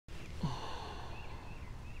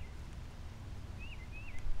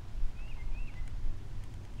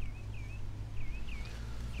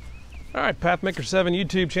All right, Pathmaker7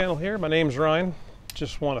 YouTube channel here. My name's Ryan.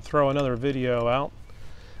 Just want to throw another video out.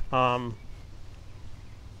 To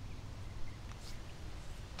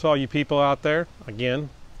all you people out there, again,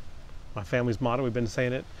 my family's motto, we've been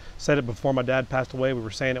saying it, said it before my dad passed away. We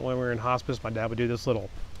were saying it when we were in hospice. My dad would do this little,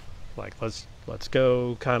 like, let's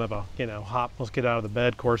go kind of a, hop, let's get out of the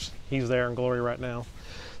bed. Of course, he's there in glory right now.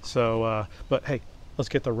 So, but hey, let's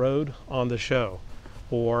get the road on the show.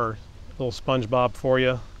 Or a little SpongeBob for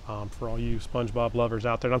you. For all you SpongeBob lovers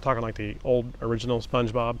out there. And I'm talking like the old original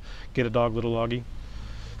SpongeBob, Get a Dog, Little Doggy.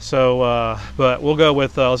 So, but we'll go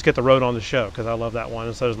with, let's get the road on the show, because I love that one,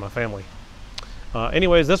 and so does my family.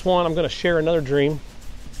 Anyways, this one, I'm going to share another dream.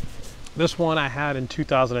 This one I had in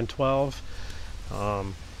 2012.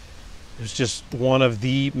 It's just one of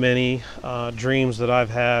the many dreams that I've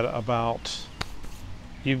had about,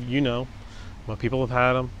 you know, well, people have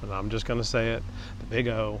had them, and I'm just going to say it, the big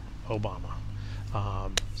O, Obama.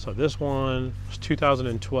 So this one was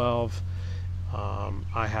 2012.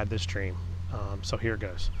 I had this dream. So here it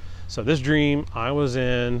goes. So this dream, I was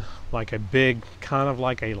in like a big, kind of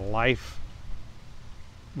like a life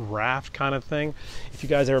raft kind of thing. If you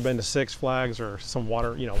guys ever been to Six Flags or some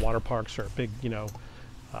water parks or big,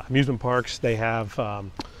 amusement parks, they have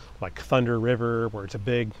like Thunder River, where it's a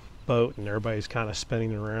big boat and everybody's kind of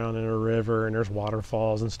spinning around in a river, and there's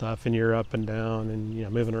waterfalls and stuff, and you're up and down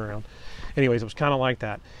and moving around. Anyways, it was kind of like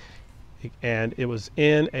that, and it was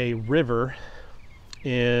in a river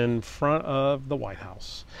in front of the White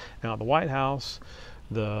House. Now the White House,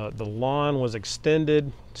 the lawn was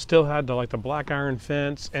extended, still had the black iron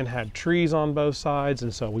fence, and had trees on both sides.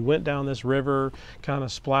 And so we went down this river, kind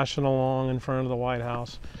of splashing along in front of the White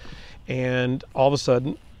House, and all of a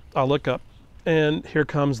sudden I look up, and here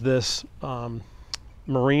comes this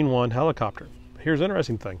Marine One helicopter. Here's the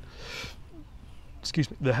interesting thing.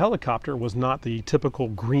 Excuse me, the helicopter was not the typical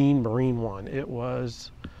green Marine One. It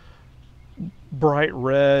was bright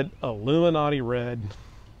red, Illuminati red,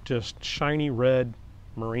 just shiny red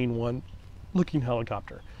Marine One looking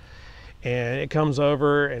helicopter. And it comes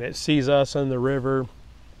over and it sees us in the river,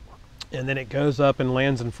 and then it goes up and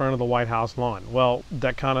lands in front of the White House lawn. Well,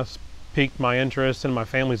 that kind of piqued my interest and my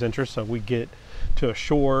family's interest, so we get to a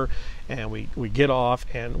shore and we get off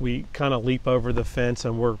and we kind of leap over the fence,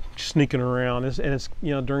 and we're sneaking around, and it's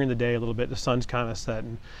during the day a little bit, the sun's kind of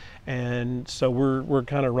setting, and so we're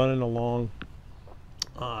kind of running along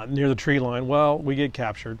near the tree line. Well, we get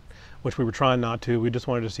captured, which we were trying not to. We just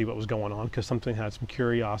wanted to see what was going on because something had some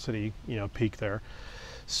curiosity peak there.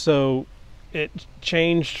 So it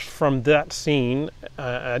changed from that scene.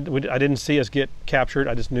 I didn't see us get captured.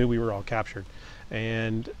 I just knew we were all captured.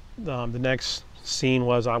 And the next scene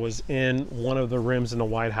was I was in one of the rooms in the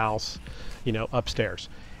White House, upstairs,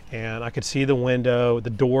 and I could see the window. The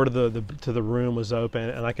door to the room was open,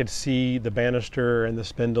 and I could see the banister and the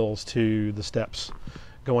spindles to the steps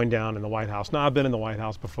going down in the White House. Now, I've been in the White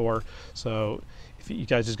House before, so if you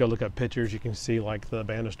guys just go look up pictures, you can see like the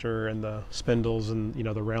banister and the spindles and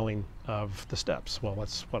the railing of the steps. Well,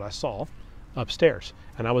 that's what I saw upstairs,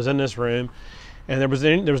 and I was in this room. And there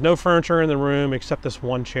was no furniture in the room except this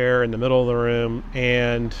one chair in the middle of the room,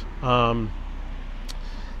 and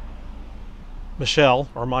Michelle,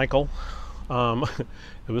 or Michael,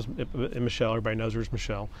 it was Michelle. Everybody knows her as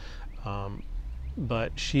Michelle,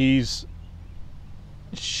 but she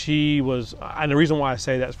was, and the reason why I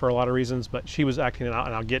say that is for a lot of reasons, but she was acting, and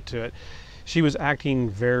I'll get to it. She was acting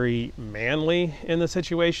very manly in the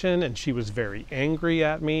situation, and she was very angry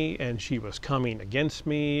at me, and she was coming against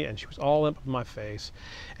me, and she was all up in my face,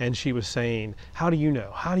 and she was saying, "How do you know?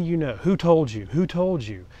 How do you know? Who told you? Who told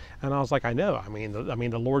you?" And I was like, "I know. I mean,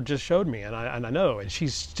 the Lord just showed me, and I know." And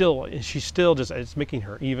she's still just, it's making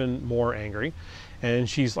her even more angry, and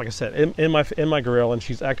she's, like I said, in my grill, and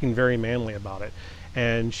she's acting very manly about it.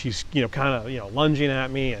 And she's kind of lunging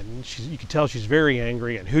at me, and you can tell she's very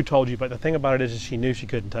angry. And who told you? But the thing about it is she knew she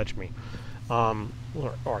couldn't touch me,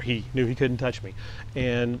 or he knew he couldn't touch me,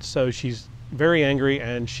 and so she's very angry,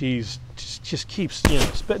 and she's just keeps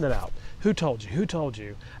spitting it out. Who told you? Who told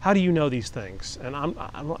you? How do you know these things? And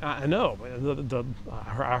I know,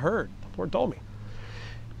 I heard, the Lord told me.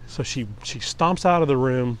 So she stomps out of the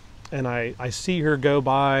room. And I see her go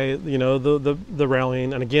by, the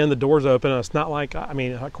railing, and again the door's open. And it's not like, I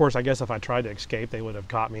mean, of course, I guess if I tried to escape, they would have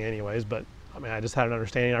caught me anyways. But I mean, I just had an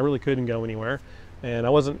understanding I really couldn't go anywhere, and I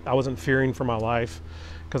wasn't fearing for my life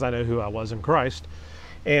because I know who I was in Christ.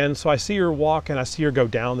 And so I see her walk, and I see her go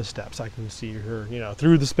down the steps. I can see her,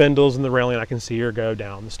 through the spindles and the railing. I can see her go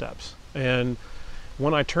down the steps. And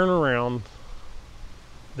when I turn around,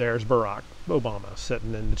 there's Barack Obama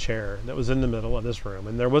sitting in the chair that was in the middle of this room,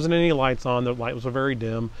 and there wasn't any lights on. The light was very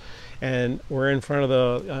dim, and we're in front of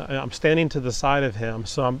the I'm standing to the side of him,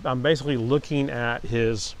 so I'm basically looking at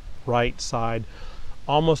his right side,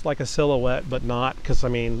 almost like a silhouette, but not, because I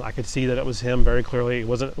mean I could see that it was him very clearly. It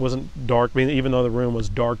wasn't dark, even though the room was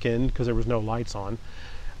darkened because there was no lights on.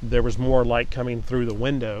 There was more light coming through the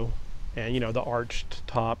window, and the arched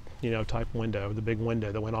top type window, the big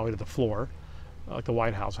window that went all the way to the floor, like the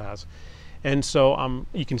White House has. And so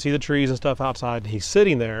you can see the trees and stuff outside, and he's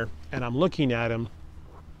sitting there, and I'm looking at him,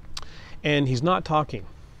 and he's not talking.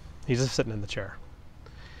 He's just sitting in the chair.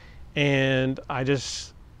 And I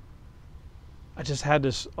just had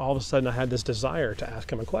this, all of a sudden I had this desire to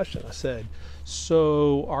ask him a question. I said,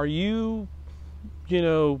 so are you,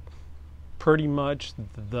 pretty much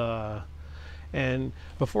and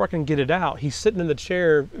before I can get it out, he's sitting in the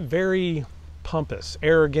chair, very pompous,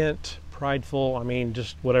 arrogant, prideful, I mean,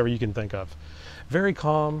 just whatever you can think of. Very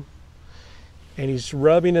calm, and he's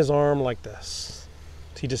rubbing his arm like this.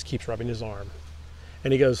 He just keeps rubbing his arm.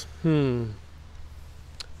 And he goes,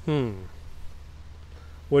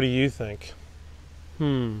 what do you think?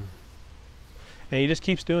 And he just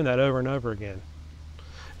keeps doing that over and over again.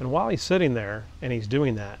 And while he's sitting there and he's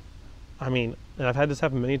doing that, I mean, and I've had this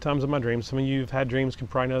happen many times in my dreams. Some of you who've had dreams can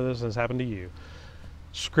probably know this, and it's happened to you.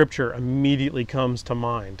 Scripture immediately comes to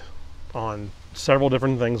mind on several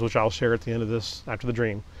different things, which I'll share at the end of this, after the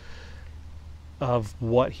dream, of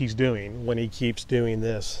what he's doing when he keeps doing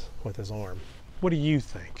this with his arm. What do you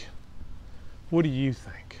think? What do you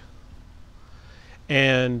think?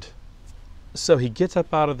 And so he gets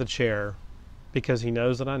up out of the chair because he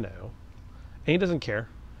knows that I know, and he doesn't care.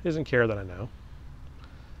 He doesn't care that I know.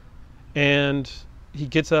 And he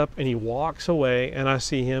gets up and he walks away, and I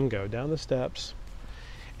see him go down the steps.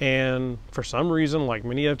 And for some reason, like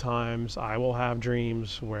many of times, I will have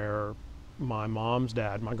dreams where my mom's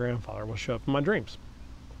dad, my grandfather, will show up in my dreams.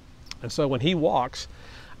 And so when he walks,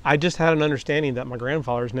 I just had an understanding that my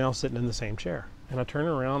grandfather is now sitting in the same chair. And I turn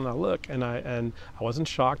around and I look, and I wasn't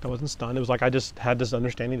shocked, I wasn't stunned. It was like I just had this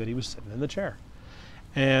understanding that he was sitting in the chair.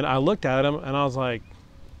 And I looked at him and I was like,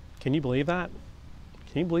 can you believe that?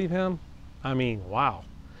 Can you believe him? I mean, wow.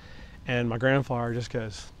 And my grandfather just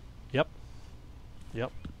goes, yep,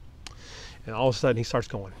 yep. And all of a sudden he starts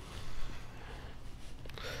going,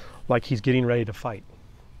 like he's getting ready to fight.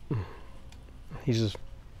 He's just,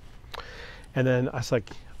 and then I was like,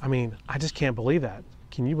 I mean, I just can't believe that.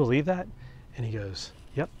 Can you believe that? And he goes,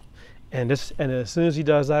 yep. And as soon as he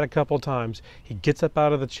does that a couple of times, he gets up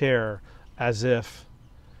out of the chair as if,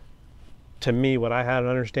 to me, what I had an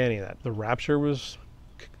understanding that the rapture was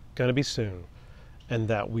going to be soon, and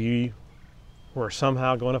that we were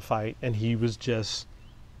somehow going to fight, and he was just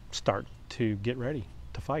start to get ready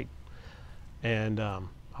to fight. And I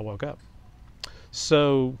woke up.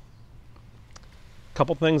 So a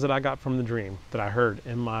couple things that I got from the dream that I heard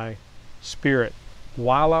in my spirit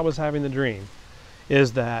while I was having the dream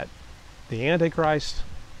is that the Antichrist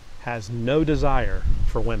has no desire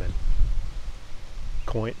for women.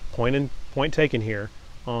 Point taken here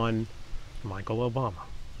on Michael Obama.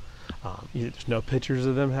 There's no pictures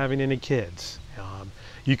of them having any kids.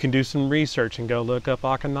 You can do some research and go look up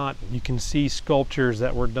Akhenaten. You can see sculptures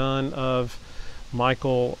that were done of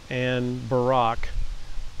Michael and Barack.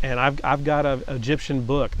 And I've got an Egyptian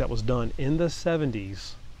book that was done in the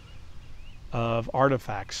 70s of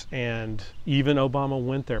artifacts, and even Obama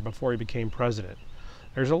went there before he became president.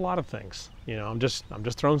 There's a lot of things, I'm just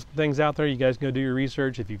throwing some things out there. You guys can go do your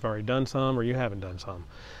research if you've already done some or you haven't done some.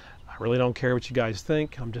 I really don't care what you guys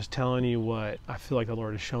think. I'm just telling you what I feel like the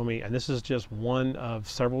Lord has shown me, and this is just one of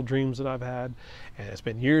several dreams that I've had, and it's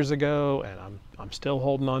been years ago, and I'm still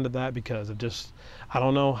holding on to that because of just, I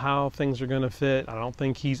don't know how things are going to fit. I don't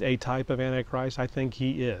think he's a type of Antichrist. I think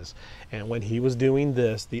he is. And when he was doing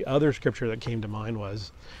this, the other scripture that came to mind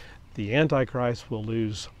was the Antichrist will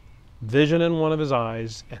lose vision in one of his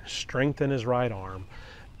eyes and strength in his right arm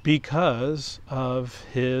because of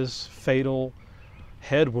his fatal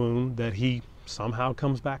head wound that he somehow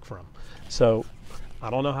comes back from. So I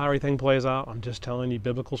don't know how everything plays out. I'm just telling you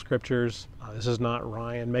biblical scriptures. This is not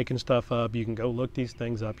Ryan making stuff up. You can go look these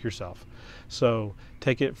things up yourself. So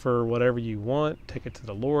take it for whatever you want. Take it to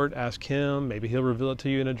the Lord. Ask him. Maybe he'll reveal it to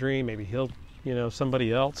you in a dream. Maybe he'll,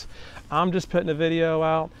 somebody else. I'm just putting a video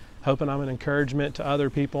out, hoping I'm an encouragement to other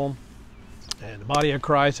people and the body of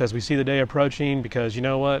Christ as we see the day approaching, because you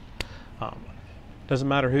know what? Doesn't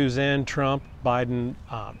matter who's in, Trump, Biden.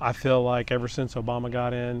 I feel like ever since Obama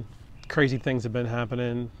got in, crazy things have been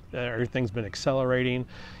happening. Everything's been accelerating.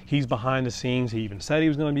 He's behind the scenes. He even said he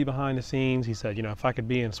was going to be behind the scenes. He said, you know, if I could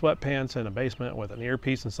be in sweatpants in a basement with an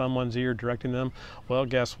earpiece in someone's ear directing them, well,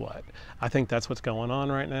 guess what? I think that's what's going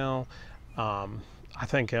on right now. I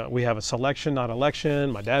think we have a selection, not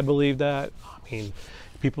election. My dad believed that. I mean,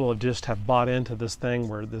 people have bought into this thing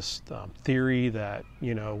where this theory that,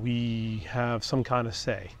 you know, we have some kind of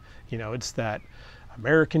say. You know, it's that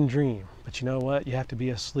American dream. But you know what? You have to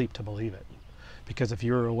be asleep to believe it. Because if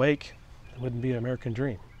you were awake, it wouldn't be an American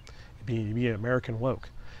dream. It'd be an American woke.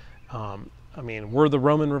 I mean, we're the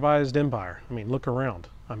Roman revised empire. I mean, look around.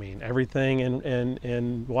 I mean, everything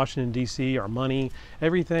in Washington, D.C., our money,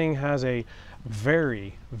 everything has a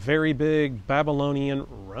very, very big Babylonian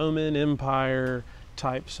Roman Empire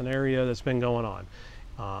type scenario that's been going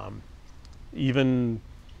on. Even,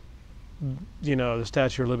 you know, the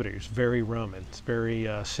Statue of Liberty is very Roman. It's very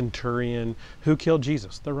centurion. Who killed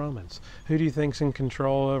Jesus? The Romans. Who do you think's in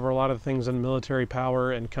control over a lot of things in military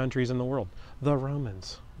power and countries in the world? The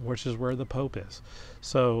Romans, which is where the Pope is.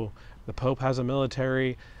 So the Pope has a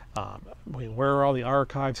military. I mean, where are all the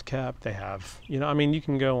archives kept? They have, you know, I mean, you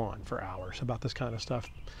can go on for hours about this kind of stuff.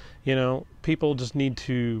 You know, people just need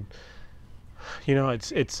to, you know,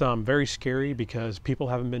 it's very scary because people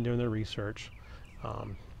haven't been doing their research.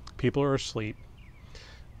 People are asleep.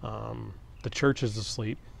 The church is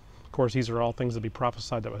asleep. Of course, these are all things that be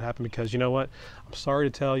prophesied that would happen because, you know what? I'm sorry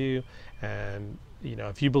to tell you, and, you know,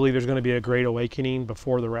 if you believe there's going to be a great awakening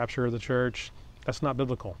before the rapture of the church, that's not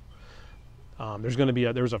biblical.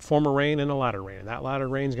 There's a former rain and a latter rain, and that latter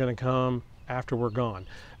rain is going to come after we're gone.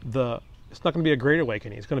 It's not going to be a great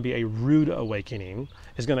awakening. It's going to be a rude awakening.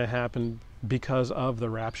 It's going to happen because of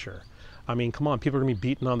the rapture. I mean, come on, people are going to be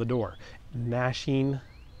beating on the door, gnashing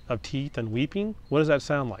of teeth and weeping. What does that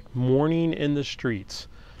sound like? Mourning in the streets.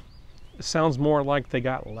 It sounds more like they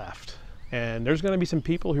got left. And there's going to be some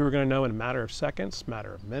people who are going to know in a matter of seconds,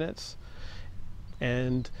 matter of minutes,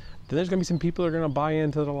 and then there's going to be some people who are going to buy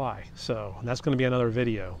into the lie. So that's going to be another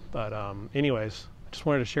video. But anyways, I just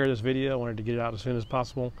wanted to share this video. I wanted to get it out as soon as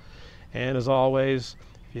possible. And as always,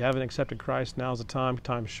 if you haven't accepted Christ, now's the time.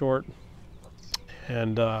 Time's short.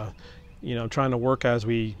 And, you know, trying to work as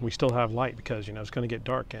we still have light because, you know, it's going to get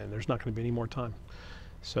dark and there's not going to be any more time.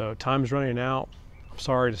 So time's running out. I'm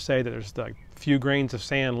sorry to say that there's like a few grains of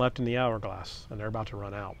sand left in the hourglass and they're about to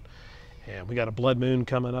run out. And we got a blood moon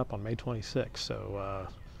coming up on May 26th. So,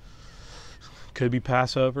 could be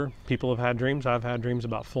Passover. People have had dreams. I've had dreams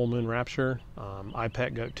about full moon rapture. I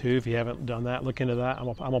pet goat too. If you haven't done that, look into that.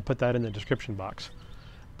 I'm gonna put that in the description box.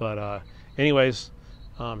 But anyways,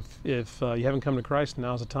 if you haven't come to Christ,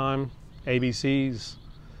 now's the time. ABCs,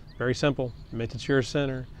 very simple. Admit that you're a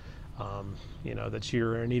sinner. You know that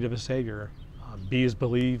you're in need of a Savior. B is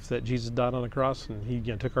believe that Jesus died on the cross and He,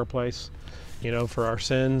 you know, took our place, you know, for our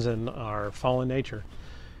sins and our fallen nature.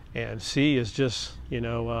 And C is just, you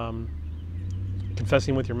know,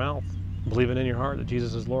 confessing with your mouth, believing in your heart that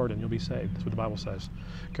Jesus is Lord, and you'll be saved. That's what the Bible says.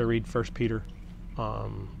 Go read 1 Peter. I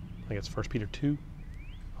think it's 1 Peter 2.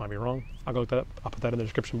 I might be wrong. I'll go look that up. I'll put that in the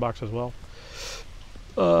description box as well.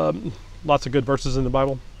 Lots of good verses in the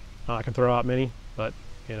Bible. I can throw out many, but,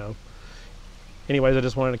 you know. Anyways, I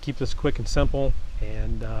just wanted to keep this quick and simple.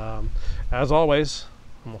 And as always,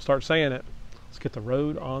 I'm going to start saying it. Let's get the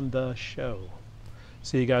road on the show.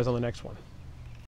 See you guys on the next one.